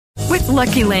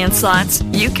Lucky Land Slots,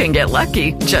 you can get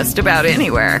lucky just about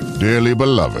anywhere. Dearly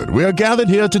beloved, we are gathered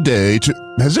here today to...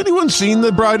 Has anyone seen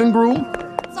the bride and groom?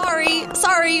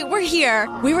 Sorry, we're here.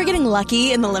 We were getting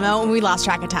lucky in the limo and we lost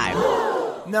track of time.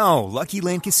 No, Lucky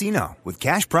Land Casino, with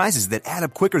cash prizes that add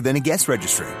up quicker than a guest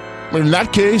registry. In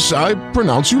that case, I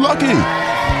pronounce you lucky.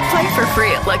 Play for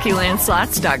free at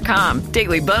LuckyLandSlots.com.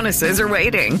 Daily bonuses are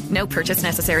waiting. No purchase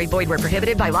necessary. Void where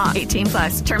prohibited by law.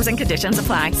 18+. Terms and conditions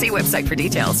apply. See website for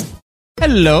details.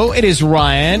 Hello, it is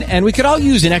Ryan, and we could all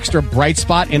use an extra bright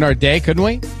spot in our day, couldn't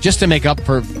we? Just to make up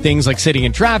for things like sitting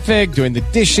in traffic, doing the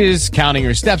dishes, counting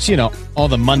your steps, you know, all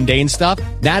the mundane stuff.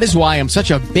 That is why I'm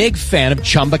such a big fan of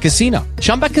Chumba Casino.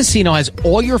 Chumba Casino has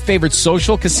all your favorite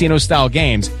social casino-style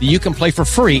games that you can play for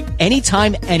free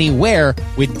anytime, anywhere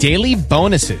with daily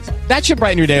bonuses. That should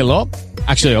brighten your day a little.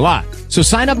 Actually, a lot. So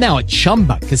sign up now at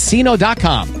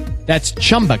ChumbaCasino.com. That's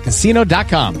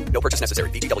ChumbaCasino.com. No purchase necessary.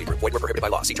 VGW. Void where prohibited by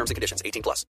law. See terms and conditions.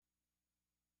 18+.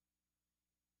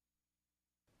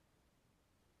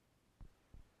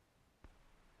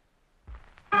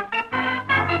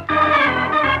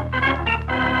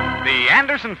 The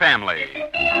Anderson Family.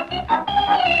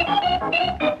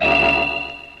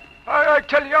 I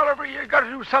tell you, Oliver, you got to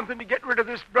do something to get rid of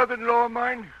this brother-in-law of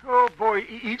mine. Oh, boy,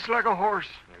 he eats like a horse.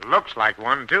 It looks like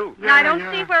one, too. Yeah, I don't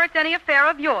see where it's any affair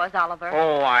of yours, Oliver.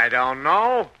 Oh, I don't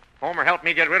know. Homer helped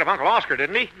me get rid of Uncle Oscar,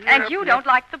 didn't he? And you don't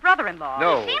like the brother-in-law.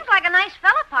 No. He seems like a nice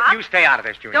fella, Pop. You stay out of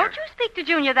this, Junior. Don't you speak to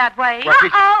Junior that way. What,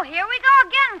 Uh-oh, here we go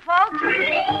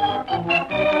again,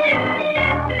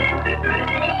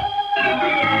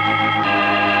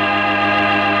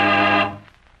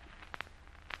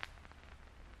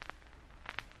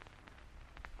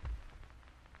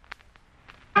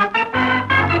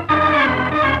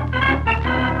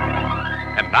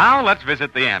 And now let's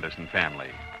visit the Anderson family.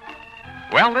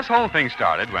 Well, this whole thing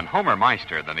started when Homer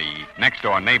Meister, the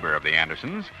next-door neighbor of the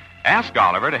Andersons, asked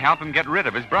Oliver to help him get rid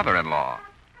of his brother-in-law.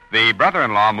 The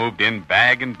brother-in-law moved in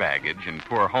bag and baggage, and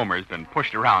poor Homer's been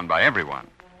pushed around by everyone.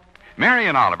 Mary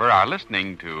and Oliver are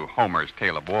listening to Homer's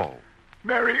tale of woe.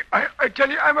 Mary, I tell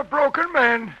you, I'm a broken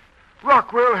man.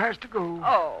 Rockwell has to go.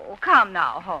 Oh, come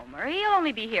now, Homer. He'll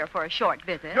only be here for a short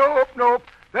visit. Nope.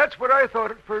 That's what I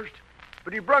thought at first.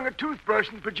 But he brung a toothbrush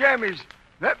and pajamas.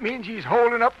 That means he's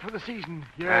holding up for the season.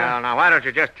 Yeah. Well, now, why don't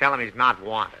you just tell him he's not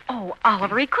wanted? Oh,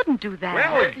 Oliver, he couldn't do that.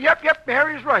 Well, Yep,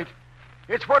 Mary's right.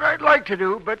 It's what I'd like to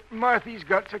do, but Marthy's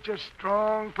got such a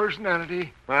strong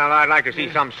personality. Well, I'd like to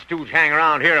see some stooge hang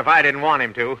around here if I didn't want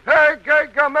him to. Hey,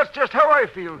 gum, that's just how I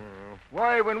feel.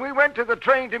 Why, when we went to the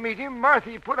train to meet him,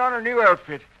 Marthy put on her new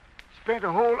outfit. Spent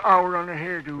a whole hour on her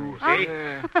hairdo.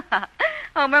 See?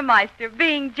 Homer Meister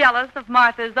being jealous of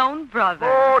Martha's own brother.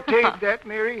 Oh, take that,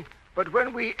 Mary. But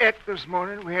when we ate this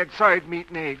morning, we had side meat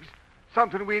and eggs.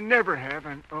 Something we never have,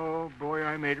 and oh, boy,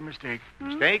 I made a mistake.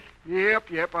 Mistake? Yep.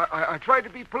 I tried to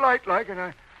be polite-like,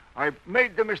 and I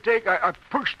made the mistake. I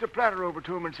pushed the platter over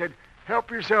to him and said, "Help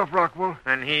yourself, Rockwell."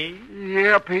 And he?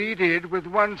 Yep, he did. With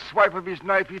one swipe of his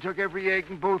knife, he took every egg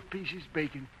and both pieces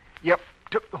bacon. Yep,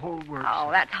 took the whole works.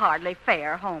 Oh, that's hardly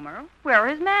fair, Homer. Where are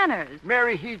his manners?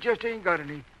 Mary, he just ain't got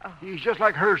any. Oh. He's just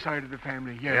like her side of the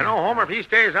family, yeah. You know, Homer, if he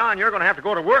stays on, you're going to have to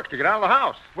go to work to get out of the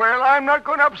house. Well, I'm not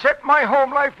going to upset my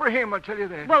home life for him, I'll tell you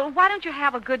that. Well, why don't you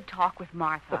have a good talk with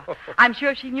Martha? I'm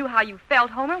sure if she knew how you felt,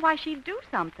 Homer, why, she'd do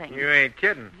something. You ain't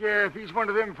kidding. Yeah, if he's one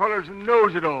of them fellers who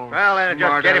knows it all. Well, then just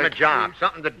Smart get him a aleck. job,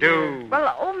 something to do.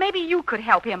 Well, maybe you could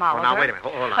help him, Oliver. now, wait a minute.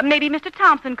 Hold on. Maybe Mr.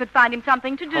 Thompson could find him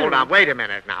something to do. Hold on, wait a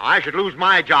minute now. I should lose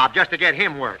my job just to get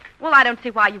him work. Well, I don't see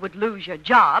why you would lose your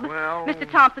job. Well- Mr.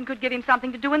 Thompson could give him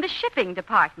something to do in the shipping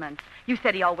department. You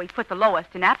said he always put the lowest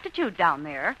in aptitude down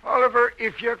there. Oliver,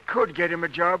 if you could get him a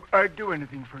job, I'd do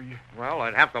anything for you. Well,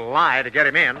 I'd have to lie to get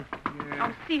him in.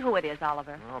 Oh, see who it is,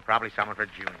 Oliver. Oh, probably someone for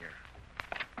Junior.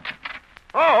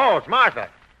 Oh, it's Martha.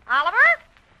 Oliver,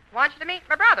 want you to meet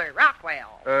my brother,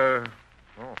 Rockwell. Oh,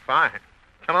 fine.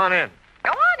 Come on in.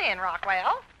 Go on in,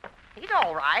 Rockwell. He's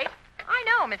all right. I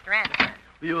know, Mr. Anderson.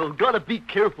 You gotta be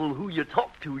careful who you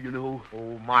talk to, you know.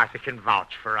 Oh, Martha can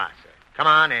vouch for us. Come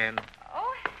on in.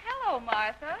 Oh, hello,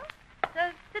 Martha.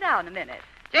 Sit down a minute.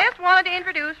 Just wanted to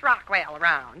introduce Rockwell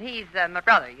around. He's my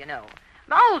brother, you know.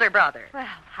 My older brother. Well,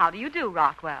 how do you do,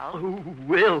 Rockwell? Oh,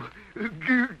 well,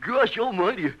 gosh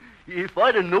almighty. If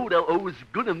I'd have known that I was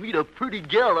gonna meet a pretty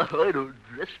gal, I'd have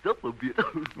dressed up a bit.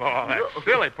 Oh, that's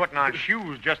silly putting on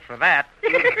shoes just for that.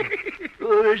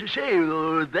 Say,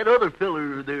 that other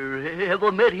feller there, have I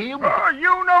met him? Oh,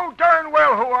 you know darn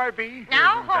well who I be.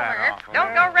 Now, Homer,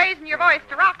 don't go raising your voice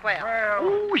to Rockwell. Well,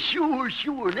 Oh,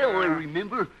 sure. Now I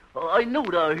remember. I know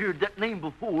that I heard that name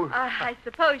before. I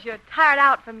suppose you're tired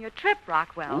out from your trip,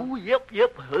 Rockwell. Oh, yep.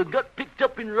 I got picked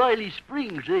up in Riley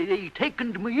Springs. They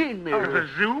taken me in there. The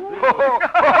zoo?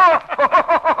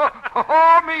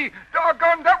 Oh, me.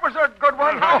 Doggone, that was a good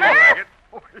one. Homer,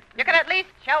 you can at least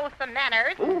show some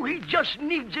manners. Oh, he just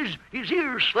needs his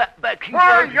ears slapped back.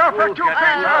 Why, you're for two things.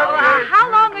 How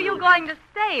long are you going to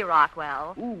stay,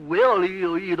 Rockwell? Oh, well,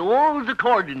 it all's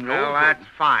according. Well, that's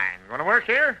fine. Want to work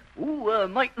here? Oh,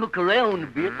 might look around a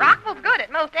bit. Rockwell's good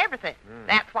at most everything.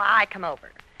 That's why I come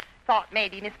over. Thought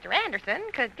maybe Mr. Anderson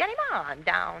could get him on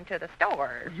down to the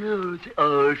store. Yeah,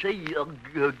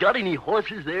 got any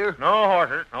horses there? No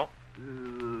horses, no.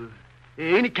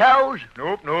 Any cows?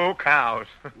 Nope, no cows.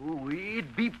 Oh,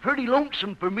 it'd be pretty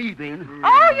lonesome for me then.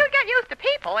 Oh, you'd get used to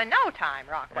people in no time,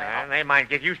 Rockwell. And they might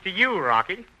get used to you,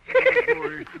 Rocky.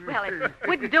 Well, it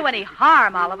wouldn't do any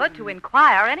harm, Oliver, to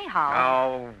inquire anyhow.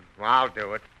 Oh, I'll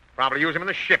do it. Probably use him in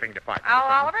the shipping department. Oh,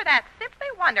 Oliver, that's simply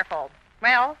wonderful.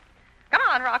 Well, come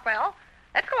on, Rockwell.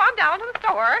 Let's go on down to the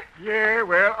store. Yeah,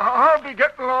 well, I'll be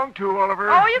getting along too,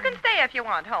 Oliver. Oh, you can stay if you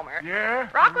want, Homer. Yeah?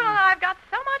 Rockwell and I've got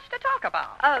so much to talk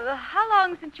about. How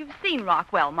long since you've seen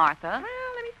Rockwell, Martha?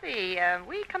 Well, let me see.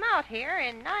 We come out here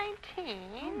in 19...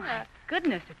 Oh, my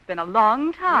goodness, it's been a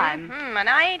long time. And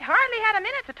I ain't hardly had a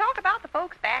minute to talk about the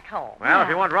folks back home. Well, if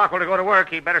you want Rockwell to go to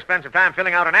work, he'd better spend some time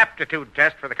filling out an aptitude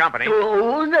test for the company.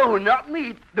 Oh, no, not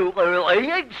me. No, I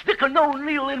ain't sticking no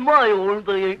needle in my own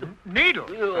thing.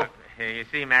 Needle? You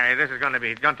see, Mary, this is going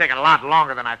to take a lot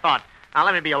longer than I thought. Now,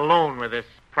 let me be alone with this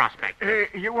prospect.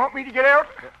 You want me to get out?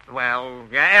 Well,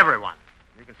 yeah, everyone.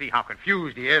 You can see how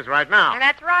confused he is right now. And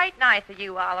that's right nice of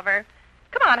you, Oliver.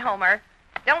 Come on, Homer.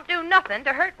 Don't do nothing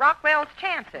to hurt Rockwell's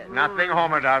chances. Nothing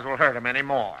Homer does will hurt him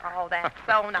anymore. Oh, that's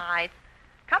so nice.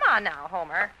 Come on now,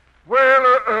 Homer. Well,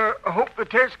 I hope the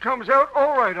test comes out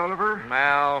all right, Oliver.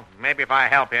 Well, maybe if I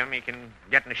help him, he can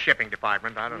get in the shipping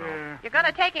department. I don't know. You're going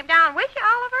to take him down with you,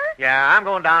 Oliver? Yeah, I'm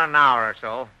going down in an hour or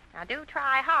so. Now, do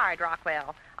try hard,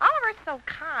 Rockwell. Oliver's so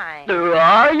kind.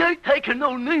 I ain't taking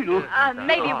no needle.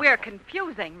 Maybe we're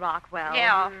confusing Rockwell.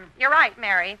 Yeah, you're right,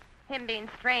 Mary. Him being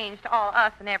strange to all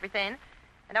us and everything.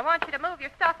 And I want you to move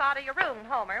your stuff out of your room,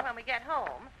 Homer, when we get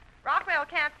home. Rockwell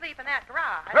can't sleep in that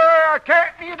garage. I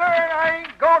can't either, and I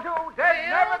ain't going to.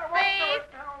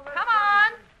 Come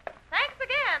on. Thanks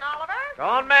again, Oliver.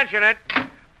 Don't mention it.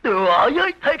 I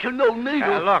ain't taking no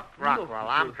needle. Look, Rockwell,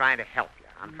 I'm trying to help you.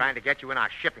 I'm trying to get you in our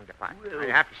shipping department. Now,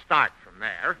 you have to start from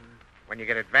there. When you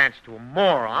get advanced to a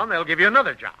moron, they'll give you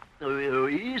another job.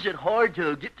 Is it hard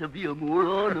to get to be a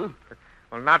moron?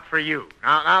 Well, not for you.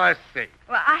 Now, let's see.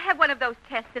 Well, I have one of those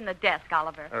tests in the desk,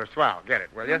 Oliver. Swell. Get it,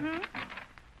 will you?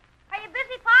 Are you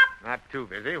busy, Pop? Not too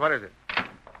busy. What is it?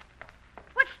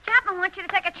 Butch Chapman wants you to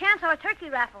take a chance on a turkey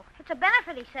raffle. It's a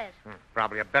benefit, he says.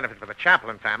 Probably a benefit for the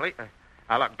Chaplin family.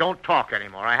 Look, don't talk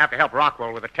anymore. I have to help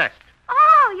Rockwell with a test.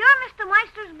 Oh, you're Mr.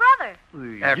 Meister's brother.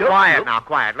 Quiet now,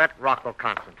 quiet. Let Rockwell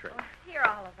concentrate. Here,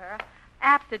 Oliver.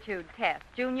 Aptitude test,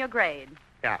 junior grade.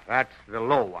 Yeah, that's the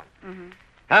low one.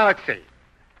 Now, let's see.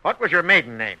 What was your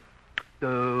maiden name?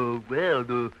 You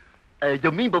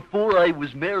mean before I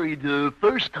was married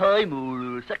first time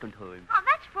or second time? Oh,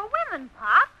 that's for women,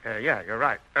 Pop. Yeah, you're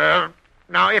right.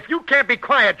 Now, if you can't be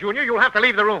quiet, Junior, you'll have to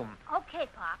leave the room. Okay,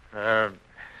 Pop.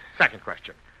 Second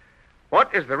question.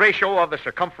 What is the ratio of the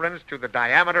circumference to the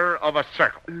diameter of a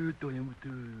circle?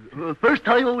 First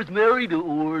time I was married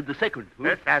or the second?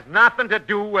 This has nothing to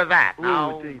do with that.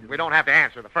 Now, we don't have to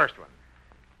answer the first one.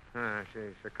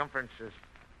 See, circumference is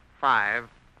 5.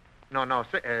 No,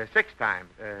 6 times.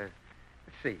 Let's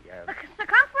see. The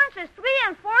circumference is 3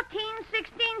 and 14,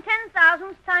 16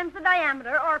 10,000ths times the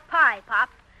diameter, or pi, Pop.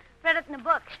 Read it in the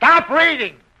book. Stop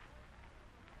reading!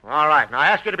 All right, now I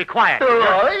ask you to be quiet.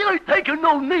 I ain't taking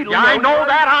no needle. Yeah, I know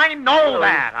that.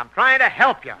 I'm trying to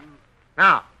help you.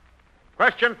 Now,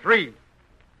 question 3.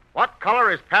 What color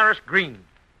is Paris green?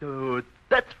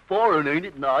 That's foreign, ain't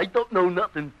it? No, I don't know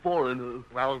nothing foreign.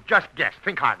 Well, just guess.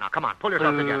 Think hard now. Come on, pull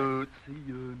yourself together. Let's see,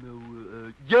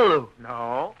 yellow.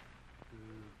 No.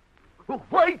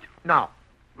 White. No.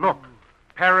 Look,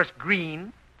 Paris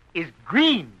green is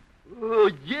green.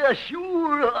 Yeah,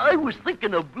 sure. I was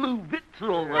thinking of blue bits,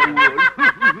 all I was.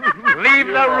 Leave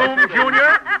the room,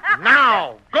 Junior.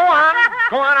 Now. Go on.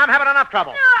 I'm having enough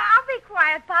trouble. No, I'll be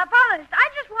quiet, Pop. Honest. I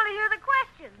just want to hear the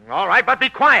questions. All right, but be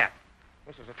quiet.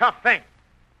 This is a tough thing.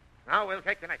 Now we'll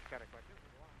take the next set of questions.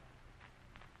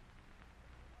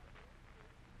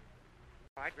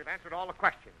 All right, we've answered all the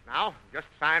questions. Now, just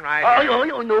sign right here. I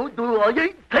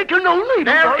ain't taking no needle.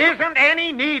 There isn't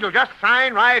any needle. Just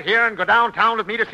sign right here and go downtown with me to see